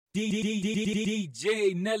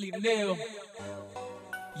DJ Nelly Nail.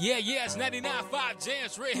 Yeah, it's 99.5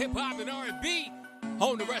 Jams, Red Hip Hop and R&B.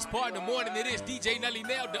 Home the rest part in the morning. It is DJ Nelly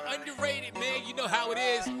Nail, the underrated man. You know how it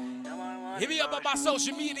is. Hit me up on my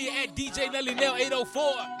social media at DJ Nelly Nail 804.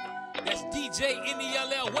 That's DJ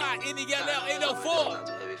N-E-L-L-Y, N-E-L-L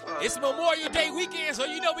 804. It's Memorial Day weekend, so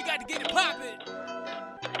you know we got to get it poppin'.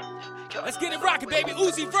 Let's get it rockin', baby.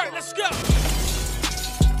 Uzi Vert, let's go.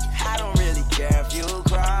 I don't really care if you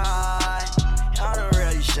cry. I don't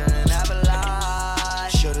really shouldn't ever lie.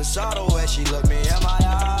 Should've saw the way she looked me in my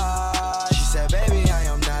eyes. She said, baby, I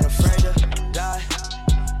am not afraid to die.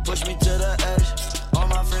 Push me to the edge. All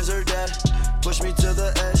my friends are dead. Push me to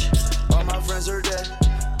the edge. All my friends are dead.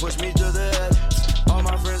 Push me to the edge. All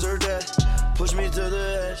my friends are dead. Push me to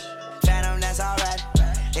the edge. Phantom, that's alright.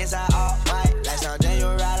 Inside all white. Like something you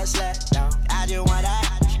ride a sled down. I just want that.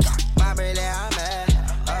 My really, I'm mad.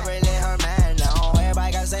 I really her man now.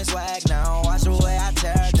 Everybody got the same swag now. Watch the way I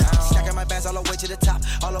tear down. Stacking my bands all the way to the top.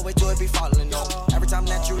 All the way to it be falling, no. Every time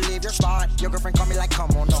that you leave your spot, your girlfriend call me like, come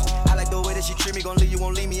on, no. I like the way that she treat me. Gon' leave you,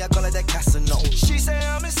 won't leave me. I call it that Casino. She say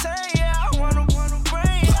I'm insane, yeah. I wanna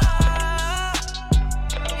bring ya.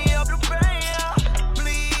 Me up the brain, yeah.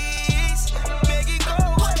 Please, make it go.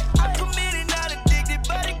 I'm committed, not addicted,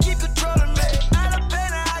 but it keep controlling me. Out of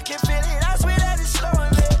pain, I can feel it. I swear that it's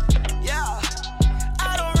slowing me. Yeah.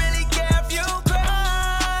 I don't really care if you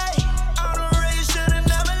cry. I don't really should've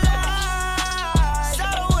never lied. Saw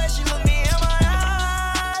the way she looked me in my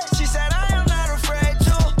eyes. She said I am not afraid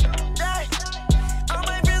to die. All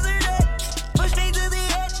my friends are dead. Push me to the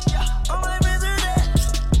edge. All my friends are dead.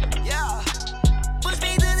 Yeah. Push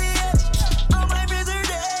me to the edge. All my friends are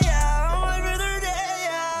dead. Yeah. All my friends are dead.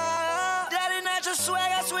 Yeah. That is not your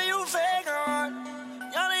swag. I swear you fake on.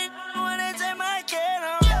 Y'all ain't wanna take my kid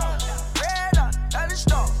on. Red on, at the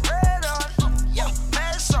store, red on. Yeah,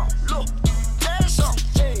 Madison, look, Madison.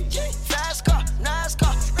 Fast car, nice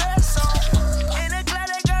car, red song. In the club,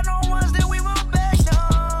 they got no ones that we won't back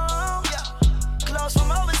down. Yeah, clothes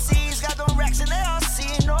from overseas, got them racks and they all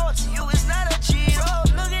see. No, to you it's not a cheat. Oh,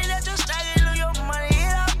 looking at your stacking, look your money,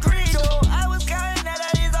 it all greedo. I was counting that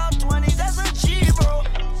is all 20s, that's a G, bro.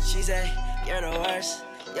 She say, you're the worst,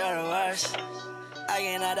 you're the worst. I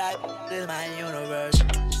cannot die, this is my universe.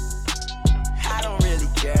 I don't really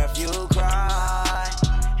care if you cry.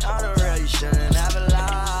 I don't really shouldn't ever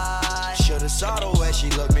lie. Should've saw the way she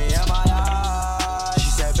looked me in my eyes. She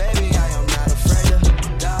said, baby, I am not afraid to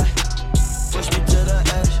die. Push me to the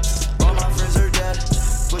edge. All my friends are dead.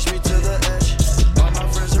 Push me to the edge. All my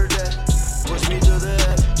friends are dead. Push me to the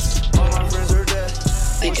edge. All my friends are dead.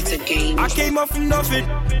 Think it's a game. I came up from nothing,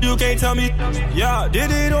 you can't tell me. Yeah,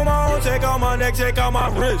 did it on my own, check out my neck, check out my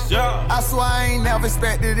wrist, yeah. I swear I ain't never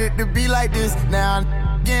expected it to be like this. Now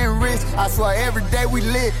I'm getting rich. I swear every day we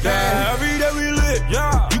lit. Yeah, every day we lit,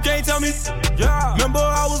 yeah. You can't tell me, yeah. Remember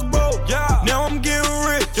I was broke, yeah. Now I'm getting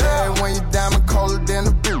rich, yeah. Yeah, when you diamond colder than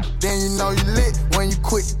a bitch, then you know you lit. When you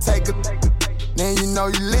quit, take a, then you know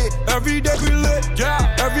you lit. Every day we lit,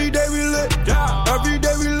 yeah. Every day we lit, yeah. Every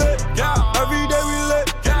day we lit, yeah. Every day we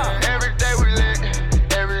lit, yeah. Every day we lit.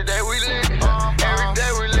 Every day we lit. Every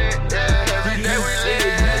day we lit. Yeah, every day we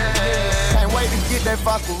lit. Can't wait to get that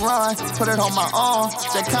vodka run. Put it on my arm.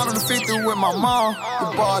 They counted the 50 with my mom.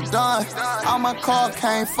 The ball done. All my car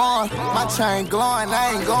came from. My chain glowing.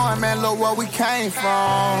 I ain't going, man. Look where we came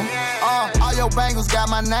from. All your bangles got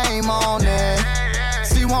my name on it.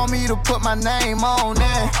 She want me to put my name on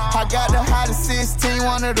it. I got the hottest 16,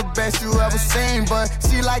 one of the best you ever seen. But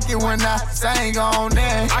she like it when I sang on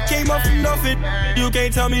it. I came up from nothing, you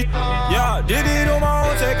can't tell me. Yeah, did it on my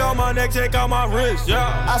own, check out my neck, check out my wrist,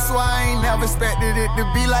 yeah. I swear I ain't never expected it to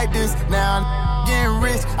be like this. Now I'm getting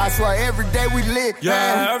rich. I swear every day we lit. Yeah,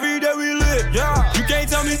 man. every day we lit, yeah. You can't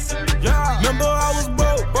tell me, yeah. Remember I was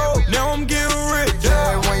broke, now I'm getting rich, Yeah,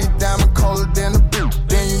 yeah. when you diamond colder than a bitch,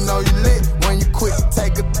 then you know you lit. When you quit,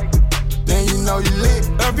 take a, then you know you lit.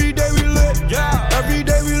 Every day we lit, yeah. Every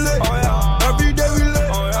day we lit, oh yeah. Every day we lit,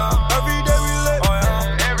 oh yeah. Every day we lit, oh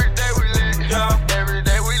yeah. Every day we lit, yeah. Every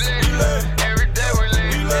day we lit, Every day we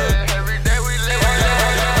lit, Every day we lit.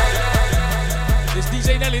 It's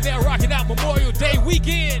DJ Nelly Nail rocking out Memorial Day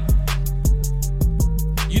weekend.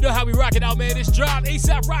 You know how we rock it out, man. This Drive,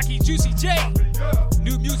 ASAP Rocky, Juicy J.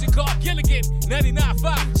 New music called Gilligan,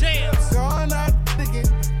 99.5 Jams. Going out again,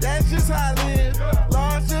 that's just how I live.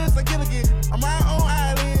 Lord, just like Gilligan, on my own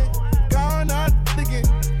island. Going out again,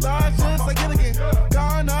 Lord, just like Gilligan.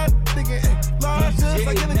 Going out again, Lord, just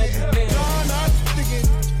like Gilligan. Going out again,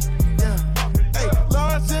 yeah. Hey,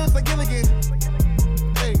 Lord, just like Gilligan.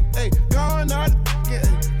 Hey, going out again,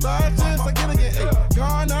 Lord, just like Gilligan. Hey,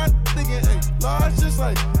 going out again, hey, Lord, just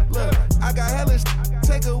like. Look, I got hella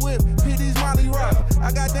take a whip, PD's Molly Rock.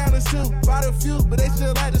 I got down to two, bought a few, but they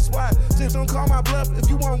still like to swat. Just don't call my bluff. If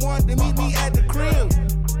you want one, then meet me at the crib.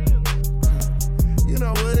 You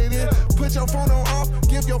know what it is. Put your phone on off,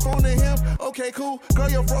 give your phone to him. Okay, cool. Girl,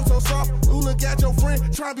 your throat so soft. Ooh, look at your friend.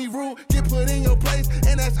 Try to be rude, get put in your place.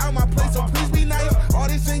 And that's out my place, so please be nice. All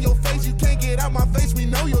this in your face, you can't get out my face. We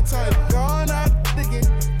know your type. Gone out again.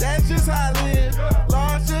 That's just how I live.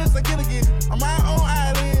 Lost just like it again. On my own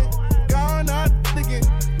island. Gone out again.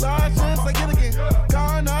 Lost just like it again.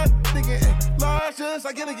 Gone out again. Lost just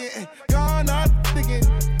like it again. Gone out again.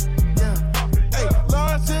 Yeah. Hey,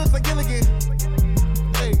 lost just like it again.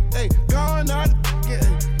 Hey, gone out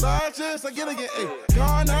again. Large just like it again. Hey,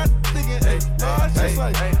 gone out again. Hey, large just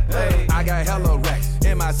like. Hey, I got hella racks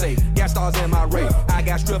in my safe. Got stars in my race. I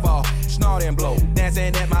got strip off, snort and blow.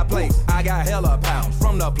 Dancing at my place. I got hella pounds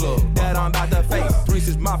from the plug that I'm about to face.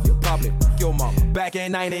 3-6 Mafia, probably your mama. Back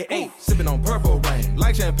in 98, sipping on Purple Rain.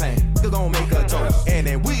 Like champagne, still gon' make a toast. And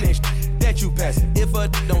then weed and that you passin'. If a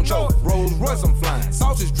don't choke, Rolls Royce I'm flying.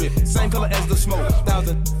 Sausage dripping, same color as the smoke.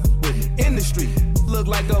 1,000 with me in the street. Look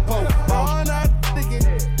like a pope. Gone out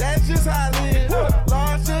again. That's just how I live.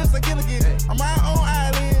 Large just like it again. On my own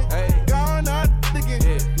island. Gone out again.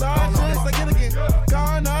 Large just like it again.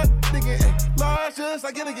 Gone out again. Large just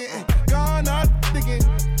like it again. Gone out again.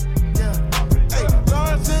 Yeah. Hey,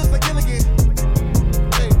 large just like it again.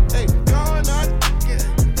 Hey, gone out again.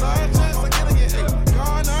 Large just like it again. Hey,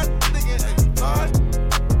 gone out again. Large.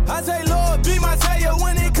 I say, Lord, be my savior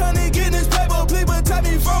when it come to getting this paper. Please protect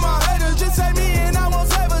me from my haters. Just say me and I won't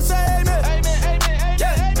save us. Say amen. Amen, amen, amen.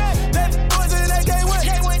 Yeah. Amen. That boys in that can't win.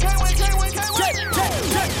 Can't win, can't win, can't win, can't win.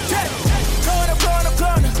 Check.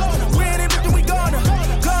 Corner. We ain't even we gonna.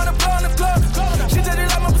 Corner. She just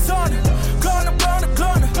like my persona. Corner.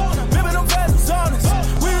 Ripping them fast on us.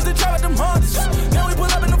 We used to trap at them hunters. Then we pull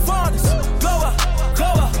up in the furnace. Go up.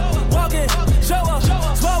 Walk in. Show up.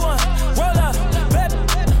 Slow one. Roll up. Baby.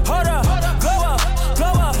 Hold up.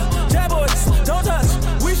 Glow up. Jab boys. Don't touch.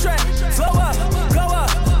 We straight. Slow up. Go up.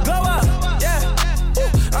 Yeah.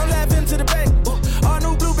 I'm laughing to the bank. All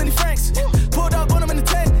new blue Benny Franks. Pulled up on him in the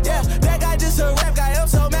tank. Yeah. That guy just a rap guy. I'm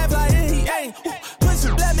so mad flying. He ain't. Pussy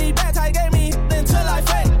let me back. I gave me until I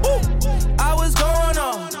fake. I was going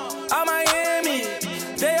on Miami.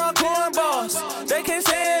 They all cornballs. They can't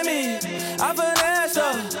stand me. I finesse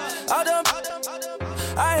up.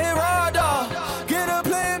 I hit raw dog. Get a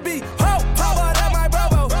plan B. Ho! About that my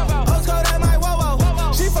Bravo. Host code that my Wowo.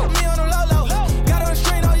 She fucked me on the low. Got on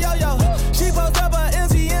string on yo-yo. She post up a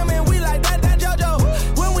MCM and we like that JoJo.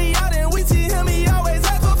 When we out and we see him, he always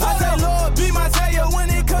ask for photo. I say, Lord, be my savior when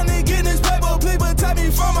it come to getting this paper. Please protect me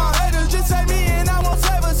from my haters. Just say me and I won't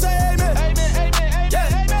save us. Say amen. Amen. Yeah.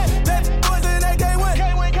 That boys in that can't win.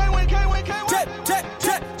 Can't win.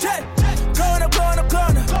 Check. Corner.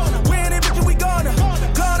 We ain't even bitch, we gonna.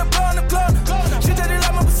 Corner. She just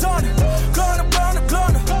like my persona. Corner.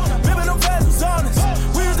 Ripping them fast on us.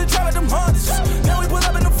 We used to trap at them hunters. Now we pull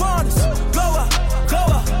up in the furnace. Go up.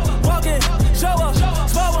 Walk in. Show up.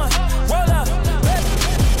 Small one. Roll up. Baby.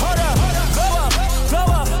 Hold up. Glow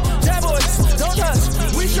up. Jab boys. Don't touch.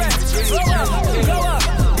 We straight. Slow up. Go up.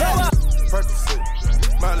 Percocet.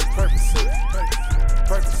 Miley Percocet.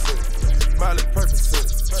 Miley Percocet.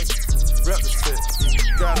 Represent.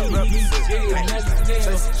 Gotta represent.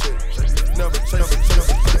 Chase chick. Never chase.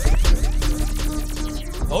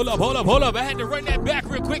 Hold up. I had to run that back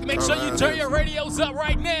real quick. Make sure you turn your radios up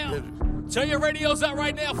right now.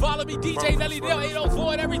 Follow me, DJ Nelly Dale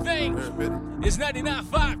 804 and everything. It's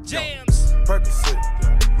 99.5 Jams.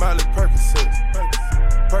 Percocet. Miley Percocet.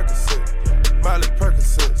 Miley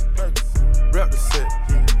Percocet. Represent.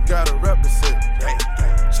 Gotta represent.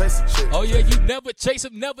 Chase a chick. Oh yeah, you never chase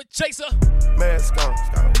him, never chase her. Mask on.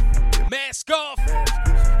 Mask off.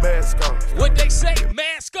 Mask on. What they say?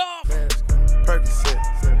 Mask off. Percocet.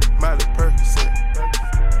 Miley Percocet.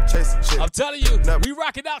 Chase a chick. I'm telling you, we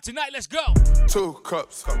rock it out tonight. Let's go. 2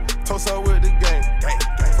 cups. Toast up with the game.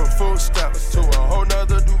 From food stamps to a whole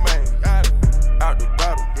nother domain. Out the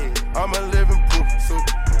bottle. I'm a living proof.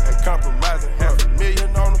 Ain't compromising.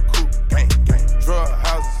 $500,000 on the coupe. Drug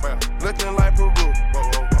houses. Looking like Peru.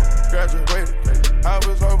 Graduated. I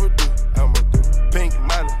was overdue. I'm a dude. Pink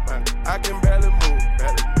Miley. I can barely move.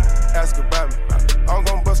 Ask about me. I'm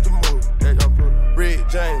gon' bust a move. Red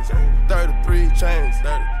James. 33 chains.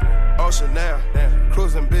 Ocean now.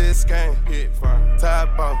 Cruising Biscayne.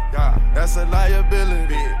 Tide bump. That's a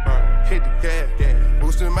liability. Hit the gas.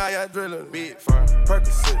 Boosting my adrenaline.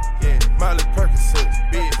 Percocet. Miley Percocet.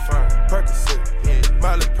 Percocet.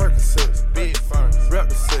 Miley Percocet.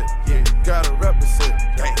 Represent. Gotta represent.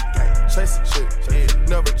 chasing shit,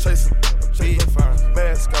 never chasing a big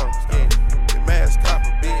mask on, get mask on,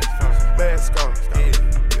 mask on,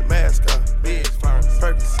 get mask on, big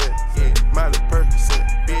Percocet, Miley Percocet,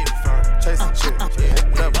 big chasing shit,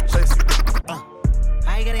 never chasing.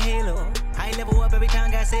 I got a halo, I level up every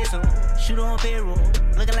time God says so. Shoot on payroll,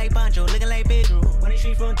 looking like Pancho, looking like Pedro. When the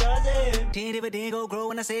street from Tarzan, 10 if it didn't go grow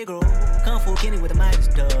when I say grow. Kung Fu Kenny with a Midas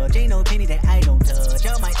touch, ain't no penny that I don't touch.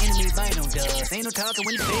 All my enemies bite on dust, ain't no talking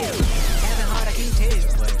when you fail. Having hard I can't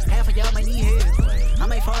tell, half of y'all might need help. I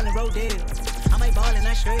might fall in Rodale, I might ball in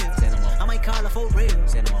Australia, I might call her for real.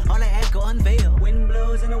 All I ask go unveil. Wind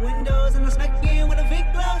blows in the windows and I snuck in with a big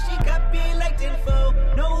glow. She got me like tenfold,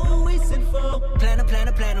 know who we sent for.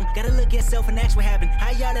 Platinum, gotta look at yourself and ask what happened.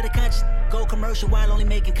 How y'all let a conscious go commercial while only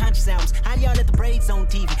making conscious albums? How y'all let the braids on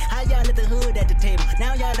TV? How y'all let the hood at the table?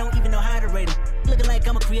 Now y'all don't even know how to rate them. Looking like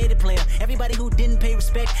I'm a creative player. Everybody who didn't pay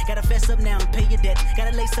respect, gotta fess up now and pay your debt.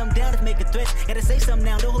 Gotta lay something down if making threats. Gotta say something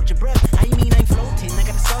now, don't hold your breath. How you mean I'm floating? I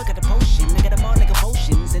got the salt, got the potion. I got them all like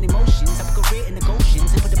emotions and emotions. I put career in the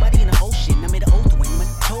Goshen's and put the body in the ocean. I made an oath when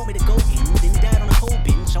told me to go in. Then died on a cold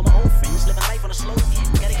bench. All my old friends living life on a slow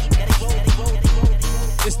end. Gotta grow.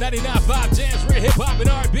 It's 99.5 Jams, real hip hop and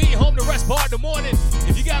R&B. Home to rest part in the morning.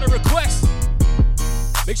 If you got a request,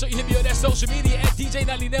 make sure you hit me on that social media at DJ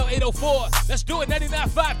Nelly Nell 804. Let's do it,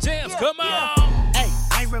 99.5 Jams. Come on. Hey,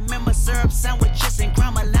 I remember syrup sandwiches and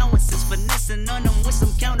crime allowances. Finessing on them with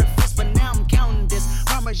some counterfeits, but now I'm counting this.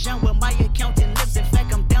 Parmesan with my accountant lips. In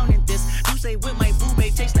fact, I'm down in this. You say with my boo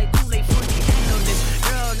babe tastes like Kool-Aid fruity. Handle this.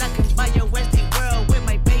 Girl, I can buy your Westie world with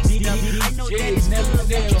my base stuff. I know that it's good,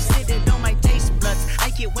 but you sit it on my taste buds. I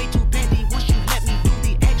get way too petty once you let me do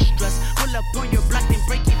the extras. Pull up on your block and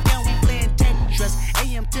break it down, we playing Tetris.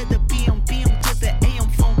 AM to the PM, PM to the AM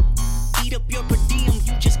phone. Eat up your per diem,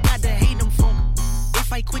 you just gotta hate them phone.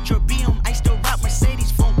 If I quit your BM, I still rock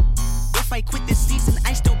Mercedes phone. If I quit this season,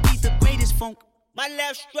 I still be the greatest funk. My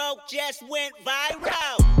left stroke just went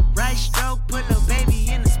viral. Right stroke, put a baby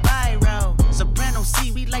in a spiral. Soprano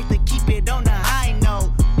C, we like to keep it on the high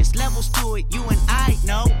note. It's levels to it, you and I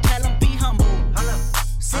know. Tell them be humble.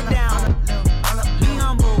 Sit down. Be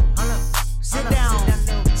humble. Sit down.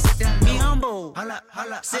 Be humble.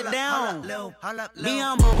 Sit down. Be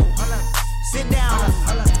humble. Sit down.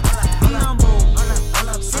 Be humble.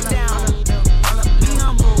 Sit down. Be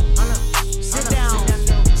humble. Sit down.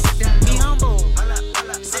 Be humble.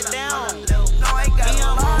 Sit down. No, I got be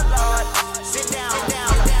humble. Sit down.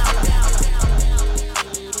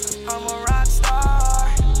 I'm a rock star.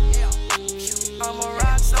 I'm a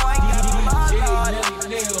rock star. I got my Lord.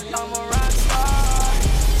 I'm a rock star.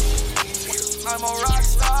 I'm a rock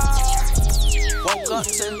star. Woke up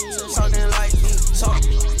to sounding like me. Talk.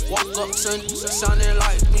 Woke up to sounding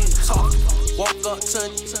like me. Talk. Woke up to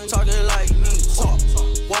talking like me. Talk.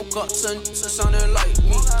 Woke up to sounding like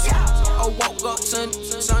me. I woke up to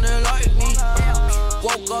sounding like me.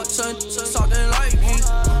 Woke up to talking like me.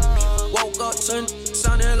 Woke up to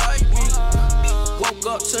sounding like me. Woke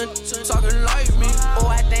up to talking like me. Oh,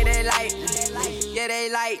 I think they like me. Yeah, they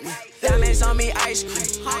like me. Diamonds on me, ice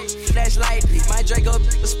cream. Flash lightly. My Draco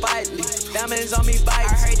was spitely. Diamonds on me, bite.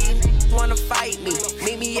 I heard these wanna fight me.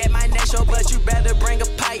 Meet me at my next show, but you better bring a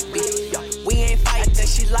pipe me. We ain't fighting.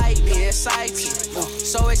 She like me, exciting.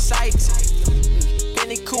 So excited.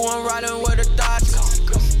 Benny cool, I'm riding with a Dodger.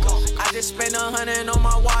 I just spent 100 on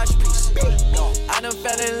my watch piece. I done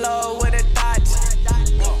fell in love with a Dodger.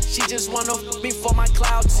 She just wanna f me for my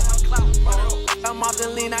clouds. I'm off the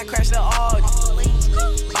lean, I crashed the Audi.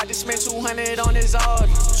 I just spent 200 on this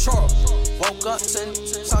Audi. Woke up to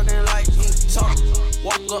talking like me. Talk.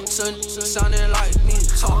 Woke up to sounding like me.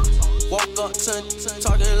 Talk. Woke up to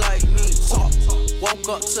talking like me. Talk. Woke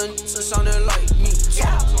up to sounding like me.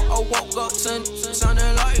 I woke up to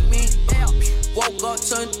sounding like me. Woke up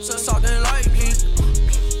to talking like me.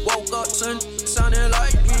 Woke up to sounding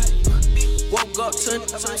like me. Woke up to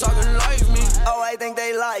talking like me. Oh, I think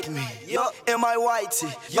they like me. In my white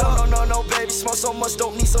tee. No, baby. Smoke so much,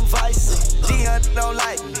 don't need some vice. G-Hunt don't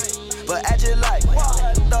like me, but I just like me.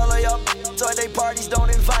 All of y'all toy they parties don't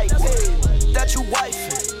invite me. That you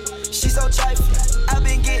wifey, she so trifling. I've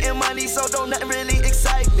been getting money, so don't nothing really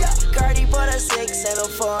excite me. Cardi put a 6 and a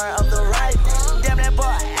 4 of the right. Damn that boy,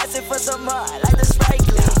 asking for some more, like the Sprite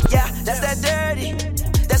League. Yeah, that's that dirty.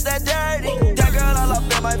 That's that dirty. That girl all up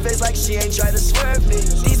in my face like she ain't try to swerve me.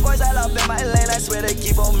 These boys all up in my lane, I swear they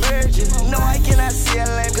keep on merging. No, I cannot see a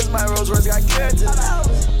lane, cause my Rolls Royce got curtains.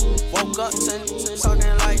 Woke up to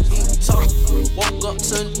talking like me. Talk. Woke up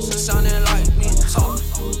to sounding like me. Talk.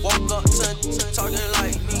 Woke up to talking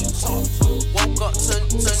like me. Talk. Woke up to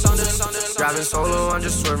sounding. Driving solo, I'm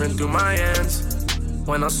just swerving through my hands.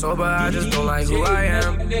 When I'm sober, I just don't like who I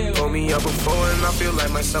am. Pull me up before and I feel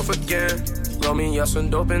like myself again. Roll me up some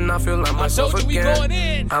dope and I feel like myself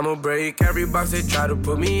again. I'ma break every box they try to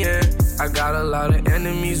put me in. I got a lot of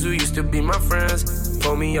enemies who used to be my friends.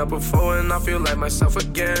 Pull me up before and I feel like myself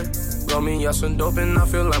again. Roll me up some dope and I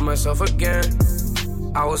feel like myself again.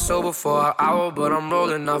 I was sober for an hour, but I'm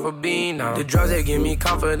rolling off a bean now. The drugs, they give me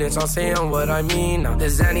confidence, I'm saying what I mean now. The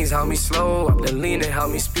Xannies help me slow up, the lean, it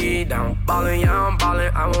help me speed down. Ballin', yeah, I'm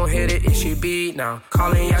ballin', I won't hit it if she beat now.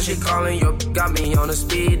 Callin', yeah, she callin', yo, got me on the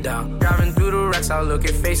speed down. Driving through the wrecks, I look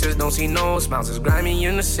at faces, don't see no smiles. It's grimy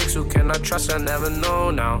in the 6, who can I trust, I never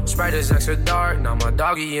know now. Sprite is extra dark, now my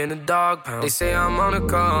doggy in the dog pound. They say I'm on the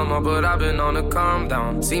come up, but I've been on the calm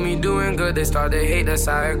down. See me doing good, they start to hate, that's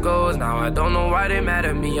how it goes now. I don't know why they mad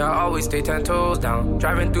at me, I always stay 10 toes down.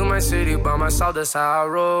 Driving through my city by myself, that's how I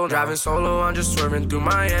roll now. Driving solo, I'm just swerving through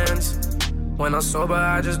my ends. When I'm sober,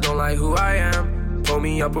 I just don't like who I am. Pull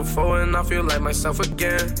me up before and I feel like myself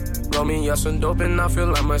again. Roll me up some dope and I feel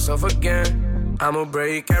like myself again. I'ma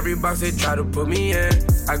break every box they try to put me in.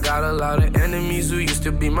 I got a lot of enemies who used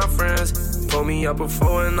to be my friends. Pull me up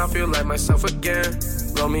before and I feel like myself again.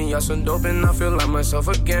 Roll me up some dope and I feel like myself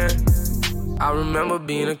again. I remember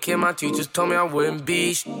being a kid, my teachers told me I wouldn't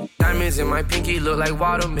be Diamonds in my pinky look like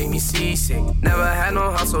water, make me seasick. Never had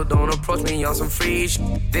no hustle, don't approach me on some free shit.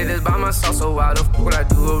 Did this by myself, so why the f would I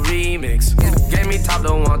do a remix? Gave me top,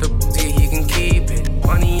 don't want the till he can keep it.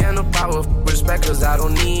 Money and the power, respect, cause I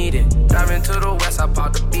don't need it. Driving to the west, I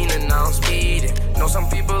popped the bean and now I'm speeding. Know some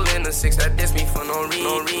people in the 6 that diss me for no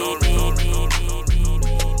reason.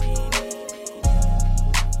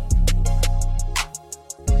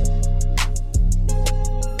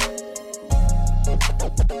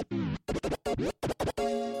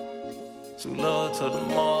 True love to the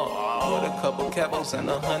mall, with a couple capos and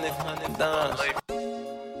 100 dimes.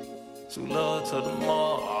 True love to the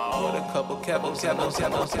mall, with a couple capos.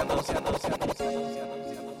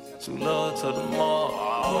 True love to the mall,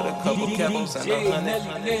 with a couple capos and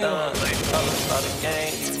 100 dimes. Colors start a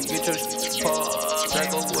game, you get your shit paused.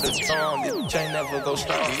 Draco with a thumb, this chain never go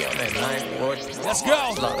strong. We on that 9th ward. Let's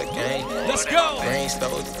go. Start a game. Let's go. Green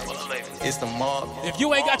stove. It's the mob. If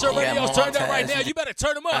you ain't got your radios turned up right now, you better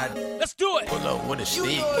turn them up. Let's do it. Pull up with a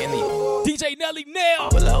stick, DJ Nelly Nail.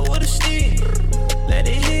 Pull up with a stick, let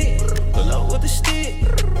it hit. Pull up with a stick,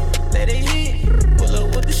 let it hit. Pull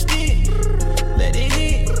up with the stick, let it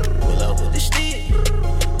hit. Pull up with the stick,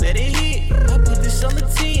 let it hit. I put this on the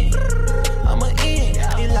 10. I'm an end,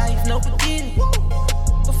 in life no beginning.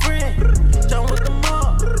 A friend, jump with the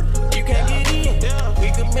mob. You can't get in.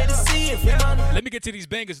 We commit to see it. Let me get to these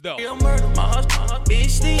bangers though. Murder, my bitch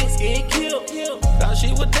stinks, getting killed. Thought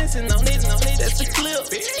she was dancing on it, that's the clip.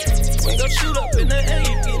 We gon' shoot up in the air,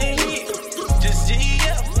 you getting hit. Just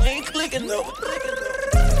GF, we ain't clicking though.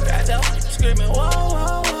 Got y'all screaming, whoa,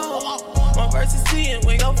 whoa, whoa. My verse is 10,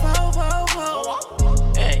 we gon' fall.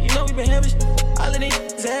 And you know we been having all of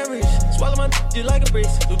these average. Swallow my just like a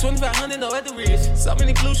breeze. Do 2,500 no at the wrist. So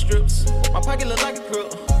many glue strips, my pocket look like a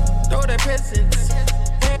crook. Throw that presents.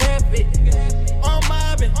 I'm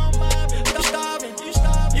mobbing, I'm starving,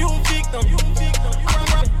 you a victim, I'm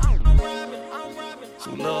robbing.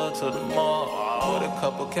 True love to the mall, with a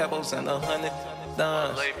couple capos and 100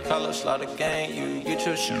 dimes. Color slaughter gang, you get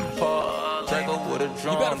your shit apart. Draco with a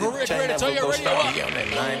drum, you better for real, ready to turn your radio up. On that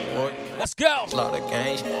 9th ward. Let's go. Slaughter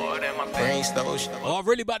gang, green stove. Oh, I'm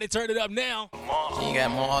really about to turn it up now. You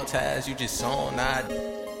got more ties, you just on that.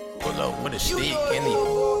 Pull up with a stick, in the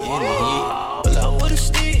heat. Pull up with a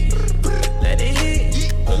stick, let it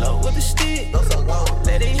hit. Pull up with a stick,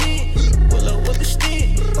 let it hit. Pull up with the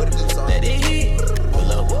stick, let it hit.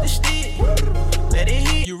 Pull up with the stick, let it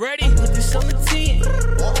hit. You ready? Put this on the 10.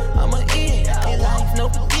 I'm an end, in life no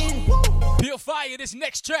beginning. Pure fire, this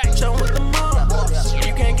next track. Show with the mob,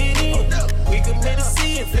 you can't get in. We commit to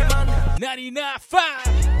see it.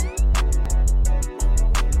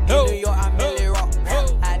 99.5. In New York, I merely rock.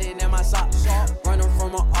 Hiding in my socks. Running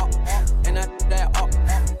from a up. And that up.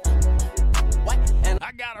 And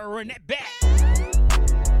I gotta run that back.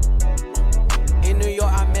 In New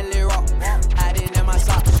York, I merely rock. Hiding in my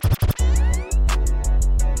socks.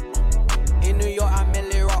 In New York, I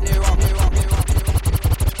merely rock.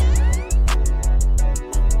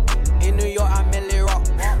 In New York, I merely rock.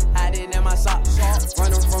 Hiding in my socks.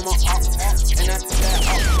 Running from a up. And that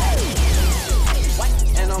up.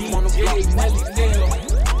 And I'm on the block.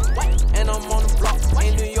 And I'm on the block.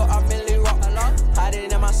 In New York, I merely rock.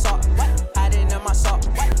 Hiding in my sock. Hiding in my sock.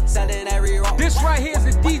 Selling every rock.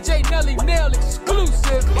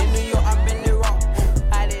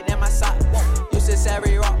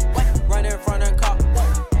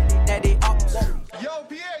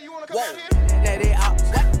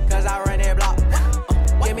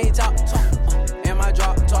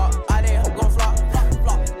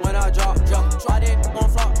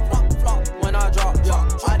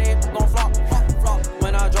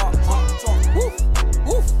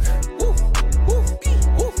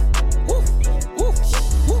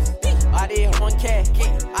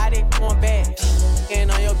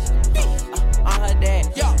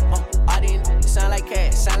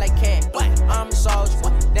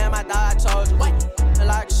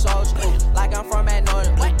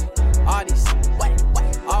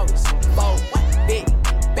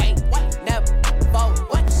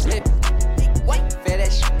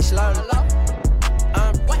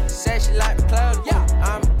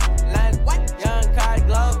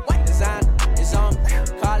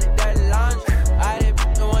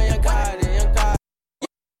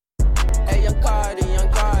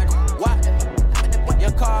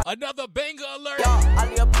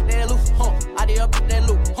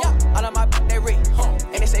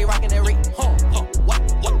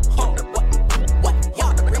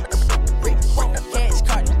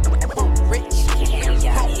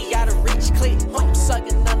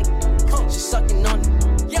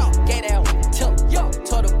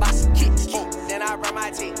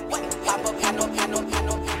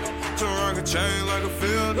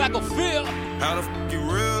 like a feel. How the fuck you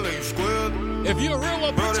real and you squeal? If you're a real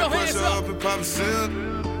one, put your hands up. And pop a seal.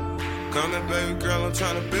 Come in, baby girl, I'm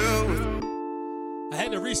trying to build with you. I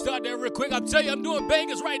had to restart that real quick. I'm telling you, I'm doing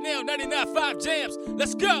bangers right now. 99.5 Jams.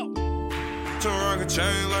 Let's go. Turn rock and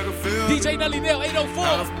chain like a field. DJ Nelly Nail 804.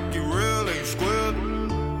 How the fuck you real and you squeal?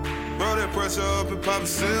 Roll that pressure up and pop a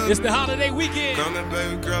seal. It's the holiday weekend. Come in,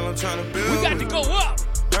 baby girl, I'm trying to build. We got to go up.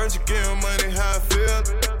 Heard you getting money, how I feel.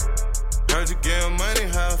 Heard you getting money,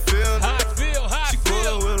 how I feel. How I feel, how I feel. She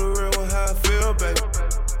coolin' with a real one, how I feel, baby.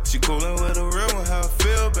 She coolin' with a real one, how I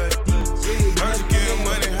feel, baby. Heard you getting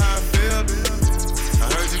money, how I feel. I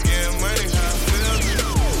heard you getting money, how I feel.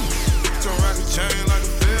 Turn rock and chain like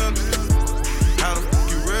a field. How the fuck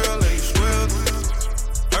you real and you squeal?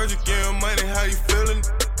 Heard you getting money, how you feelin'?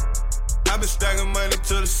 I been stacking money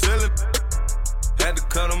to the ceiling. Had to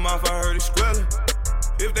cut him off, I heard he squealing.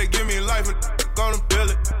 If they give me life, I'm gonna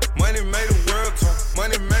build it. Money made the world turn.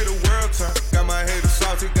 Money made the world turn. Got my haters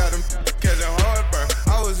salty, got them catching heartburn.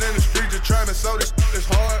 I was in the street just trying to sow this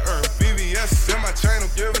hard earned. VVS in my chain,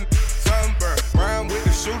 I'm giving sunburn. Rhyme with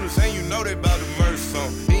the shooters, and you know they bout to murder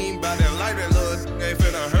some. He ain't bout that life, that little ain't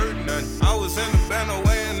finna hurt nothing. I was in the band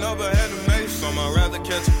weighing over, had to make some. I'd rather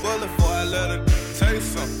catch a bullet before I let her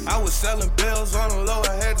taste some. I was selling bills on the low,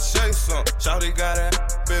 I had to shake some. Shawty got it,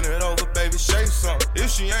 spin it over, baby, shake some.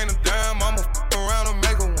 If she ain't a dime, I'ma f around and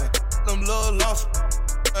make her one. Them little lost,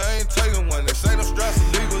 I ain't taking one. They say no stress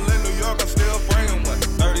illegal in New York, I'm still bringing one.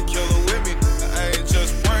 30 kilo with me, I ain't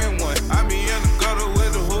just spraying one. I be in the gutter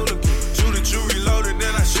with the hooligan. Shoot it, you reload it,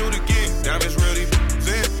 then I shoot again. Diamonds really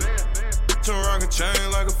thin. Turn rock and chain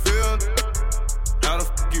like a field. How the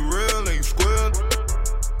fuck you real and you squeal?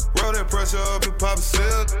 Roll that pressure up and pop a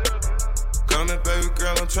seal. Come in, baby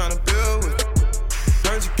girl, I'm tryna build with you.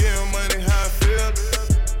 Heard you getting money, how I feel.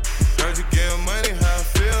 Heard you getting money, how I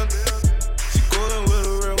feel. She coolin' with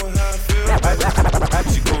a real one, how I feel.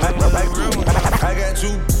 She coolin' with a real one. I got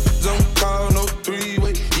two don't call, no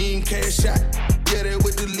three-way. You ain't cash out, get it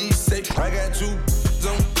with the lease safe. I got two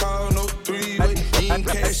don't call, no three-way. You ain't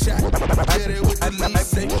cash out, get it with the lease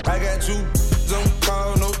safe. I got two don't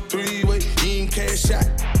call, no three-way. You ain't cash out,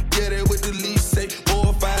 get it with the lease safe. 4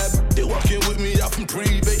 or 5, they walking with me off from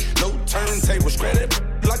private. No turntable, scratch it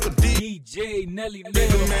like a DJ Nelly Nail.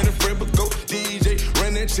 Nigga, man, a friend, but go DJ.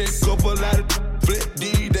 Run that check up a lot of flip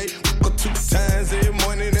D-Day. Fuck 2 times every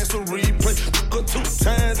morning, that's a replay. Fuck 2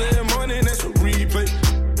 times every morning, that's a replay.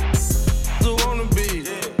 So wanna be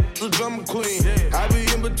the drummer queen. I be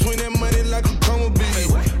in between that money like a coma bee.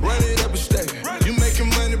 Run it up and stack it. You making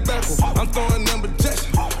money backwards. I'm throwing number tests.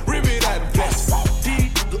 Rip it out of plastic. D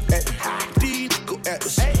go at it. D go at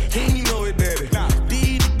us. He ain't know it, daddy.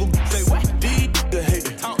 D go say what? D go hate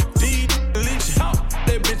it. D leech.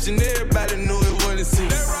 That bitch and everybody knew it when it see.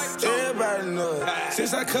 Everybody know it.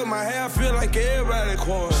 Since I cut my hair, I feel like everybody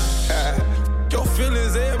quarrel. Your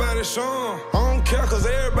feelings, everybody show 'em. I don't care, cause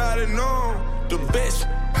everybody know 'em. The best.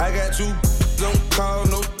 I got you, don't call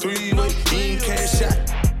no three-way. You ain't cash out,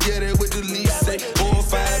 get it with the lease say 4 or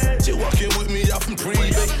 5, you walking with me off from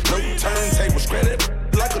private. No turntable, scratch it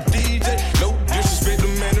like a DJ. No disrespect, the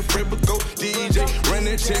man and friend, but go DJ. Run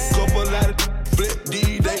that check up a lot of flip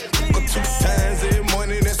D-Day. Fuck 2 times every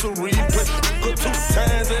morning, that's a replay. Fuck 2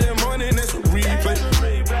 times every morning, that's a replay.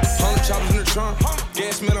 100 choppers in the trunk,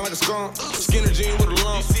 gas smelling like a skunk. Skinner jean with a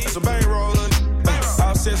lump, it's a bang roller.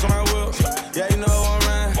 All sets on my wheel, yeah, you know I'm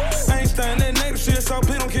right. I ain't standing that native shit, so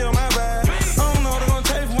please don't kill my vibe. I don't know what they're gonna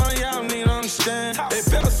take for one of y'all, need to understand. They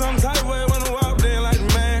felt some type of way when I walked in like the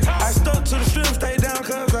man. I stuck to the strip, stay down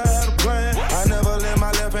cause I had a plan. I never let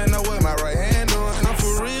my left hand know what my right hand doing. And I'm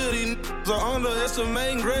for real, these are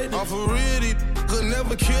underestimating great. I'm for real, these could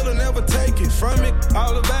never kill or never take it from me.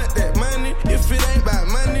 All about that money. If it ain't about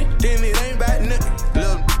money, then it ain't about nothing.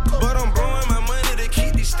 Little, but I'm growing my money to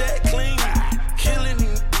keep these stacks clean. Killing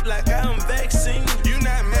like I'm vaccine. You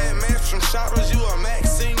not mad, man, from shoppers, you a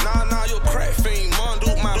Maxine. Nah, you crack fiend. Mom,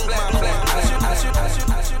 do my black.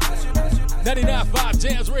 99.5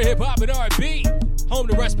 Jams, real hip hop and R&B. Home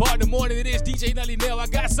to rest part in the morning. It is DJ Nelly Nail. I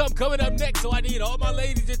got something coming up next, so I need all my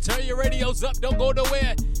ladies to turn your radios up. Don't go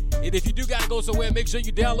nowhere. And if you do gotta go somewhere, make sure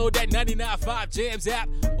you download that 99.5 Jams app,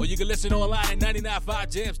 or you can listen online at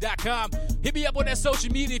 995jams.com. Hit me up on that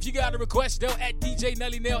social media if you got a request, though, at DJ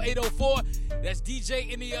Nelly Nail 804. That's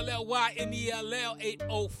DJ Nellynell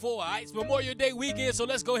 804. All right, it's Memorial Day weekend, so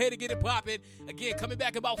let's go ahead and get it popping. Again, coming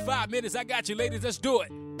back in about 5 minutes. I got you, ladies. Let's do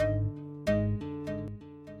it.